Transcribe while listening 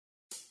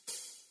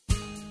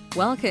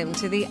Welcome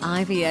to the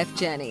IVF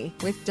Journey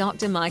with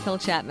Dr. Michael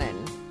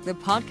Chapman, the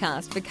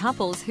podcast for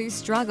couples who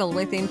struggle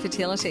with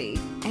infertility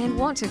and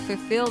want to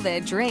fulfill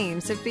their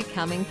dreams of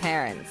becoming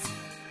parents.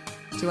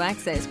 To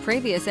access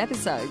previous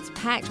episodes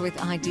packed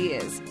with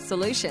ideas,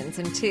 solutions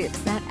and tips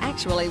that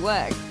actually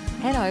work,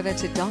 head over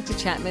to Dr.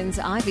 Chapman's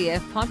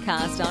IVF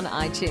podcast on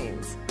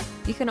iTunes.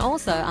 You can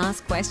also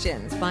ask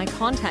questions by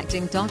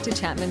contacting Dr.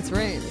 Chapman's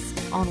rooms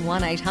on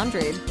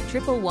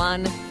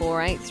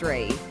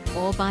 1-800-111-483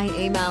 or by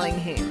emailing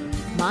him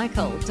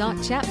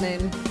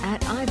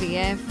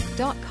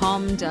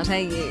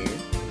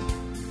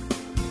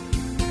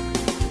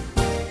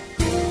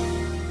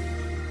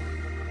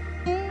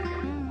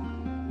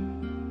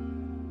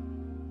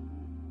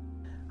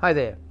Hi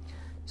there.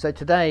 So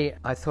today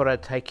I thought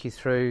I'd take you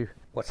through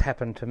what's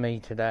happened to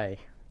me today.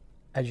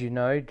 As you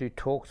know, I do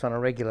talks on a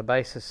regular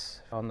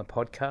basis on the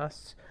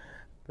podcasts,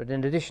 but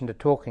in addition to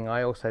talking,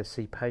 I also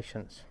see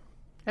patients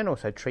and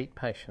also treat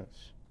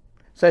patients.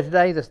 So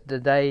today the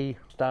day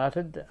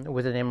started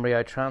with an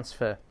embryo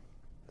transfer.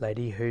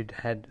 Lady who'd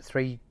had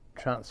 3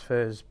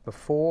 transfers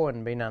before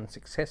and been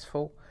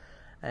unsuccessful,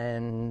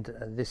 and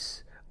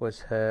this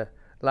was her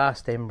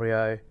last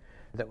embryo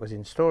that was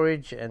in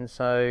storage, and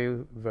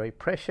so very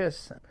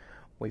precious.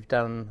 We've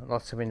done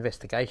lots of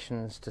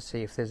investigations to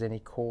see if there's any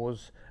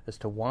cause as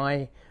to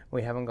why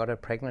we haven't got her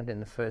pregnant in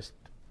the first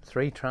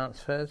 3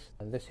 transfers.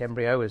 This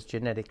embryo was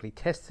genetically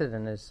tested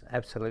and is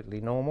absolutely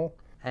normal,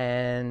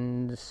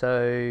 and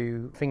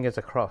so fingers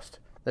are crossed.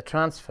 The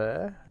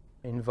transfer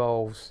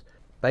involves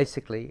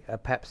basically a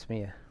pap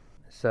smear.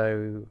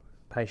 So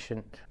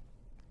patient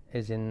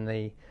is in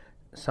the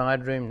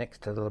side room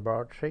next to the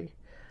laboratory,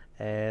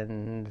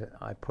 and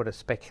I put a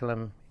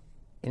speculum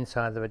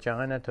inside the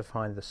vagina to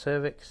find the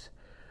cervix.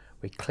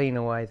 We clean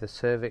away the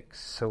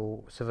cervix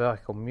or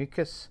cervical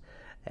mucus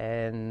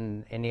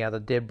and any other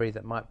debris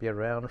that might be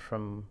around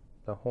from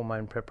the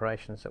hormone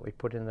preparations that we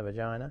put in the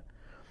vagina,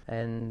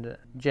 and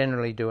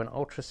generally do an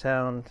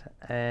ultrasound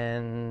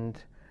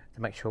and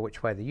to make sure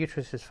which way the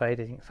uterus is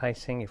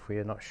facing if we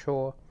are not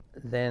sure.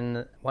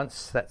 Then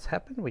once that's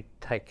happened, we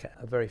take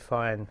a very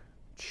fine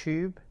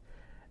tube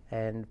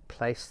and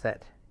place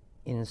that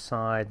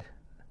inside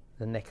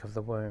the neck of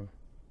the womb.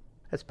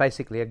 It's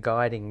basically a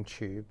guiding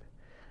tube.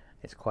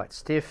 It's quite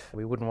stiff.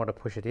 We wouldn't want to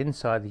push it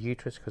inside the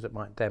uterus because it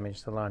might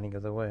damage the lining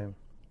of the womb.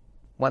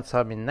 Once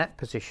I'm in that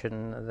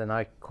position, then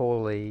I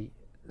call the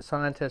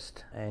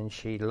scientist and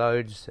she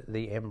loads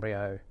the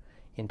embryo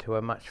into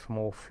a much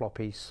more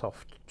floppy,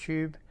 soft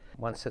tube.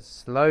 Once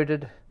it's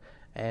loaded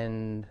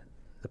and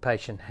the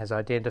patient has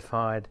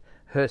identified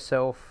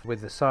herself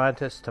with the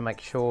scientist to make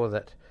sure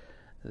that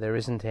there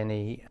isn't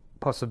any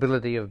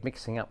possibility of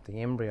mixing up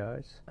the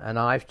embryos, and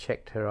I've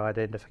checked her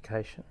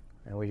identification,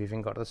 and we've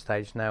even got to the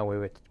stage now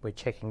where we're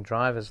checking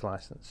driver's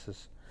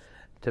licenses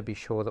to be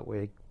sure that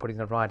we're putting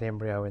the right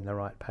embryo in the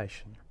right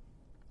patient.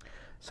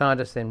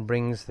 Scientist then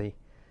brings the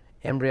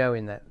embryo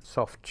in that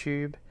soft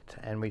tube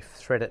and we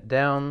thread it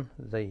down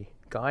the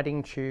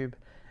guiding tube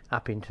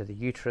up into the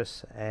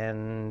uterus,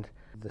 and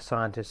the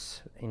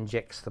scientist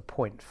injects the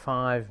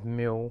 0.5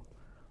 ml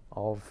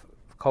of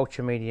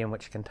culture medium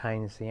which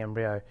contains the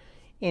embryo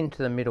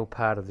into the middle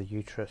part of the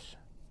uterus.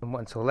 And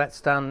once all that's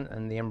done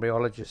and the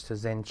embryologist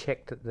has then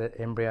checked that the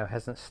embryo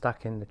hasn't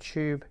stuck in the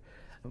tube,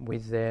 we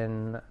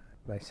then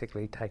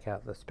basically take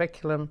out the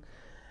speculum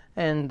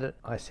and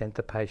I sent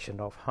the patient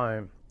off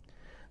home.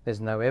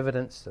 There's no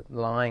evidence that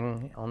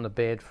lying on the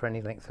bed for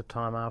any length of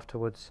time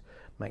afterwards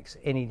makes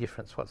any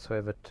difference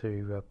whatsoever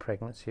to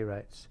pregnancy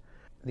rates.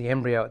 The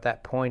embryo at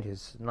that point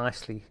is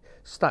nicely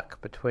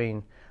stuck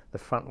between the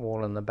front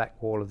wall and the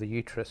back wall of the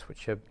uterus,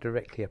 which are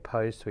directly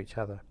opposed to each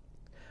other.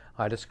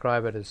 I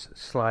describe it as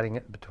sliding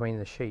it between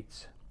the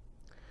sheets.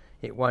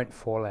 It won't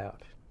fall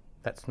out.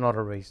 That's not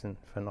a reason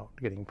for not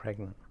getting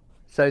pregnant.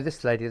 So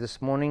this lady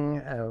this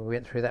morning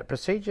went through that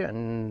procedure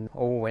and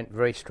all went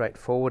very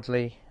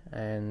straightforwardly,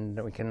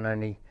 and we can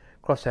only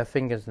cross our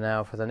fingers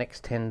now for the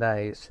next 10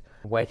 days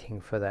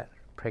waiting for that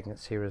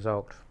pregnancy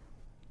result.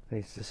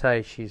 Needless to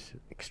say, she's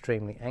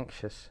extremely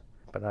anxious,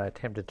 but I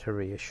attempted to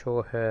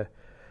reassure her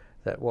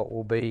that what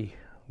will be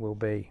will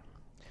be.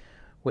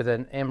 With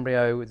an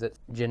embryo that's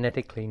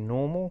genetically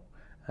normal,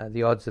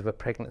 the odds of a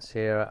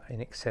pregnancy are in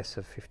excess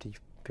of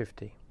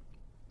 50-50.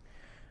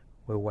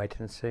 We'll wait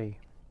and see.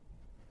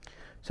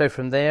 So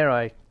from there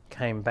I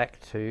came back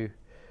to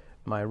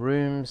my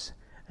rooms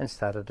and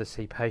started to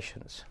see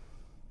patients.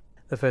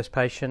 The first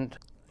patient,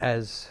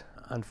 as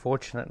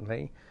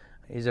unfortunately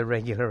is a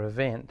regular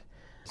event,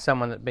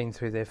 someone that had been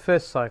through their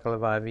first cycle of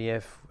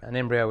IVF, an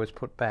embryo was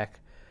put back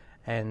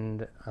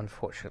and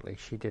unfortunately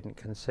she didn't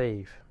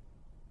conceive.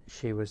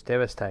 She was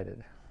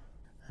devastated.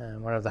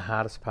 One of the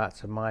hardest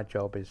parts of my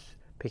job is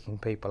picking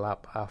people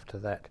up after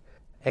that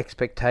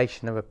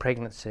expectation of a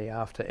pregnancy,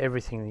 after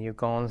everything that you've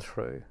gone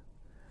through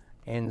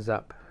ends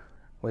up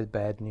with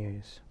bad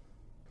news.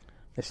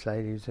 This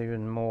lady is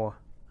even more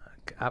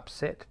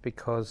upset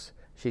because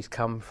she's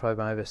come from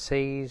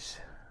overseas,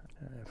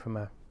 from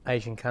an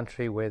Asian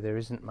country where there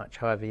isn't much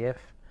IVF,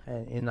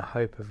 and in the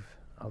hope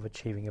of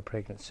achieving a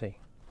pregnancy.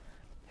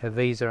 Her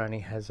visa only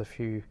has a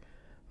few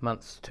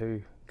months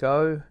to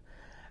go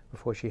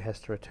before she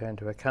has to return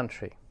to her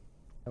country.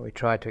 We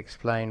tried to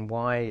explain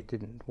why it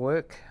didn't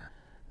work.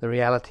 The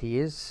reality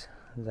is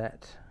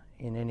that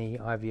in any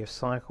IVF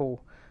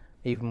cycle,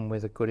 even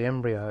with a good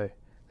embryo,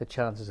 the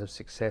chances of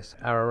success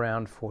are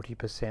around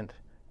 40%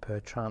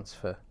 per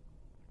transfer.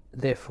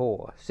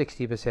 Therefore,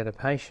 60% of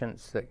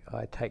patients that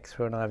I take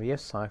through an IVF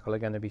cycle are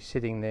going to be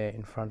sitting there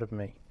in front of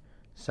me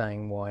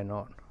saying why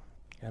not,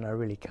 and I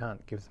really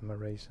can't give them a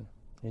reason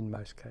in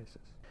most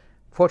cases.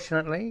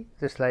 Fortunately,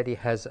 this lady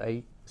has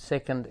a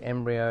second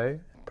embryo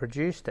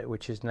produced,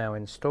 which is now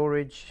in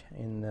storage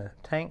in the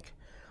tank,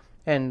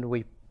 and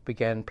we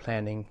began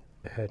planning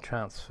her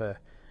transfer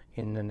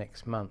in the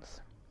next month.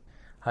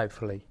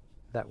 Hopefully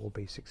that will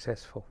be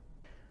successful.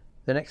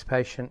 The next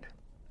patient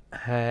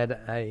had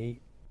a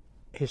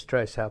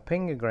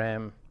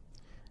hysterosalpingogram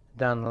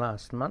done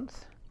last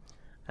month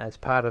as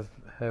part of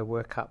her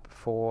workup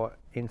for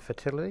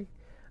infertility.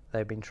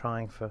 They've been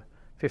trying for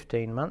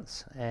 15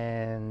 months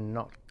and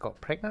not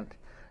got pregnant,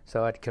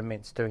 so I'd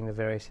commenced doing the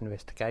various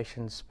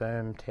investigations,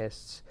 sperm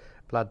tests,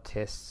 blood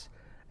tests,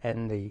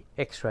 and the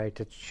x-ray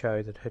to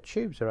show that her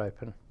tubes are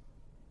open.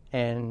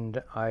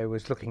 And I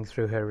was looking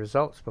through her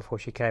results before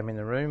she came in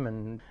the room,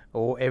 and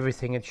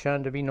everything had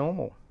shown to be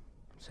normal.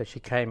 So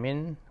she came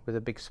in with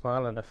a big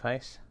smile on her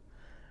face,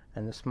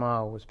 and the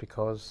smile was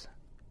because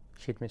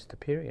she'd missed a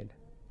period.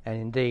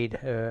 And indeed,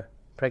 her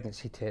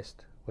pregnancy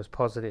test was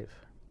positive.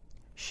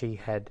 She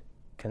had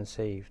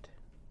conceived.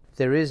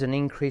 There is an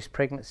increased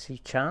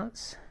pregnancy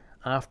chance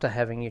after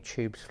having your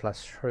tubes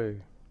flushed through.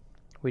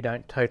 We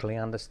don't totally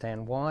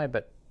understand why,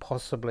 but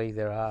possibly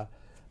there are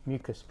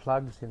mucus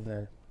plugs in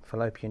the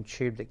fallopian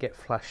tube that get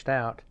flushed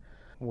out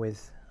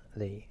with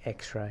the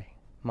x-ray.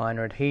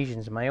 Minor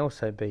adhesions may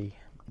also be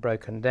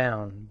broken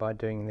down by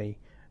doing the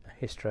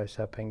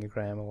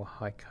hysterosalpingogram or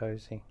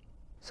hycosi.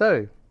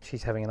 So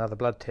she's having another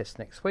blood test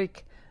next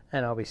week,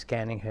 and I'll be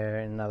scanning her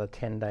in another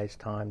 10 days'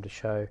 time to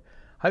show,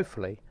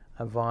 hopefully,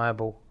 a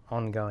viable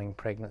ongoing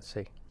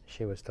pregnancy.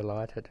 She was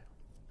delighted.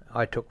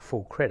 I took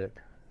full credit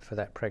for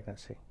that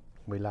pregnancy.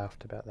 We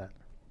laughed about that.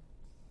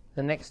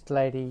 The next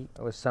lady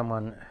was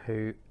someone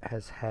who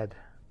has had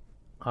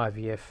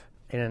IVF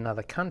in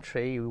another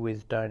country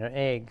with donor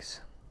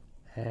eggs,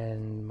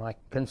 and my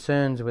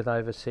concerns with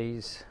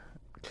overseas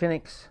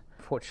clinics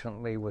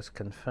fortunately was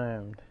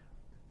confirmed.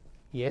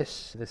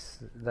 Yes,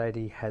 this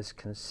lady has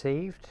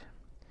conceived,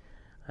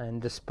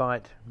 and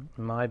despite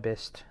my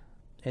best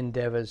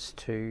endeavours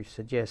to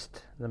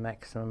suggest the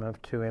maximum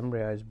of 2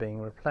 embryos being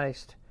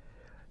replaced,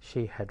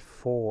 she had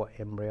 4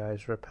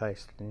 embryos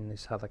replaced in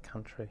this other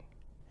country.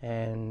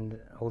 And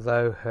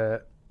although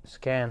her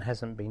scan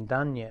hasn't been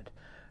done yet,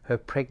 her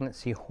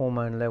pregnancy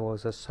hormone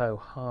levels are so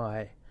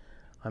high,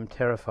 I'm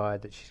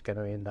terrified that she's going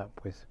to end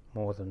up with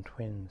more than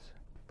twins.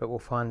 But we'll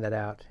find that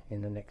out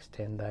in the next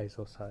 10 days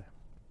or so.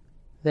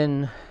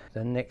 Then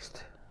the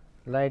next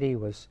lady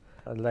was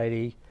a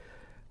lady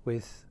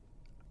with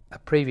a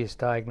previous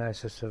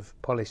diagnosis of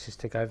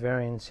polycystic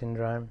ovarian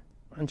syndrome.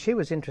 And she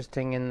was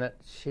interesting in that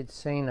she'd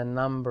seen a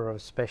number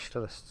of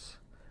specialists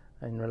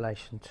in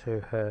relation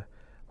to her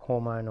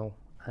hormonal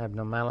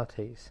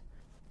abnormalities,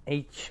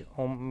 each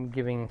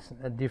giving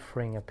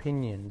differing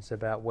opinions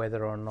about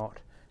whether or not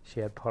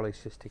she had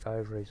polycystic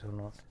ovaries or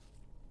not.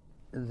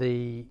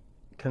 The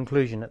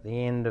conclusion at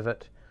the end of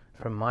it,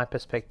 from my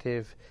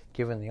perspective,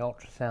 given the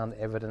ultrasound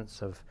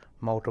evidence of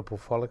multiple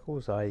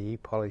follicles, i.e.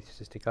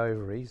 polycystic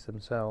ovaries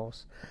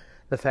themselves,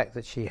 the fact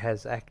that she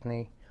has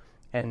acne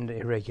and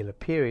irregular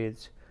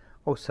periods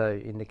also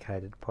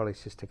indicated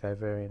polycystic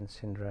ovarian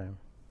syndrome.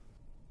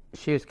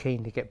 She was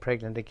keen to get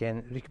pregnant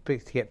again, to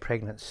get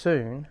pregnant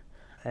soon,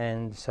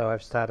 and so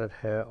I've started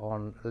her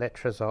on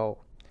letrozole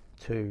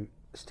to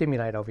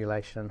stimulate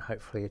ovulation and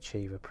hopefully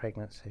achieve a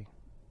pregnancy.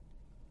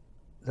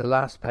 The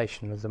last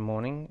patient of the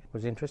morning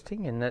was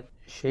interesting in that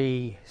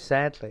she,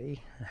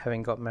 sadly,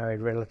 having got married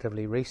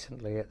relatively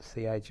recently at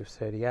the age of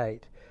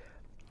 38,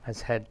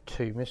 has had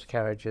 2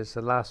 miscarriages,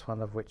 the last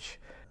one of which,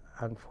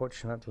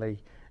 unfortunately,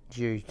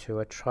 due to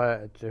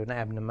an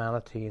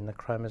abnormality in the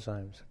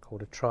chromosomes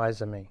called a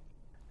trisomy,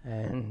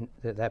 and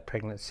that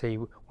pregnancy,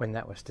 when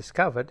that was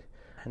discovered,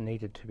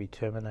 needed to be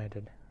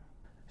terminated.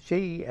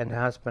 She and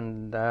her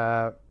husband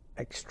are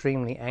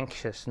extremely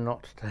anxious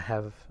not to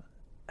have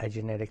a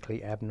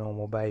genetically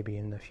abnormal baby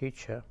in the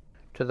future,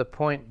 to the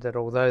point that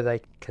although they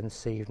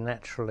conceive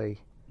naturally,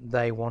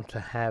 they want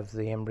to have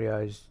the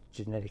embryos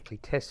genetically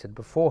tested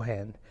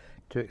beforehand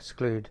to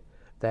exclude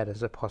that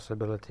as a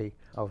possibility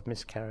of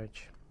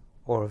miscarriage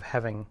or of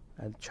having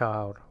a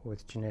child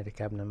with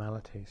genetic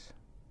abnormalities.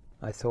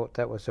 I thought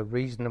that was a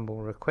reasonable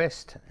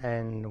request,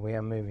 and we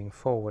are moving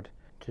forward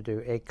to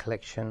do egg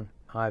collection,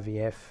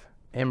 IVF,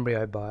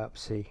 embryo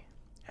biopsy,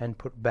 and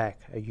put back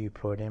a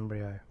euploid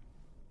embryo.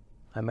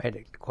 I made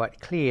it quite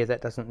clear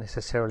that doesn't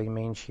necessarily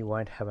mean she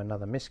won't have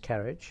another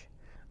miscarriage,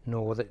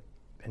 nor that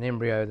an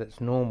embryo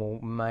that's normal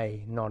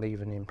may not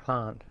even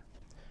implant,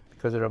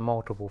 because there are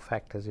multiple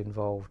factors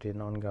involved in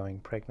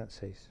ongoing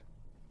pregnancies.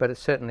 But it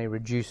certainly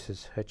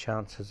reduces her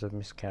chances of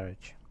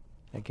miscarriage.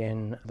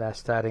 Again, they're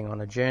starting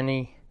on a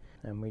journey,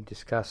 and we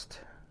discussed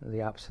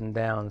the ups and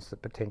downs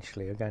that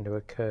potentially are going to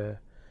occur,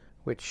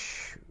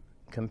 which,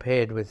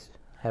 compared with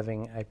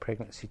having a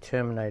pregnancy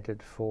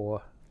terminated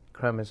for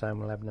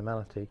chromosomal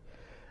abnormality,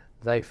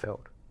 they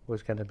felt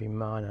was going to be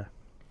minor.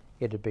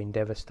 It had been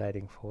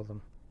devastating for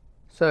them.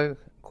 So,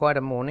 quite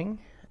a morning,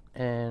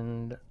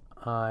 and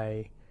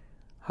I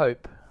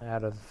hope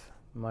out of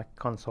my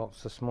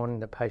consults this morning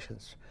that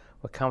patients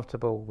were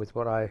comfortable with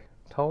what I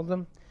told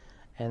them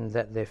and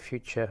that their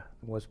future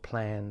was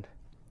planned,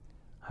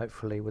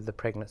 hopefully with the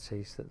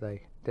pregnancies that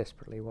they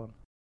desperately want.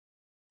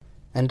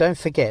 And don't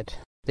forget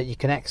that you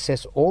can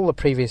access all the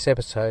previous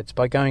episodes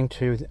by going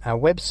to our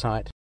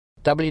website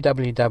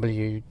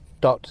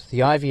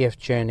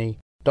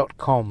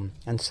www.theivfjourney.com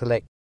and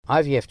select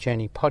IVF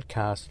Journey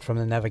Podcast from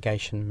the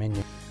navigation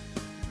menu.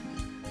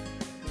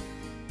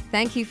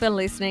 Thank you for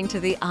listening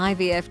to the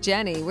IVF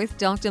Journey with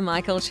Dr.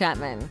 Michael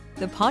Chapman,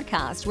 the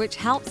podcast which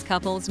helps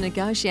couples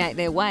negotiate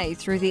their way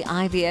through the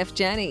IVF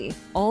journey,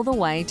 all the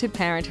way to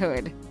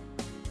parenthood.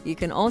 You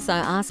can also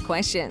ask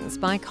questions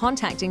by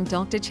contacting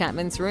Dr.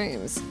 Chapman's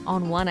rooms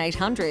on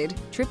 1800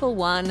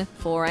 111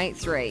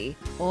 483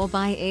 or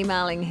by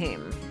emailing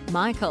him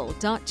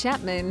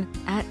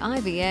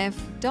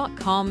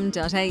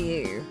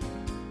michael.chapman@ivf.com.au.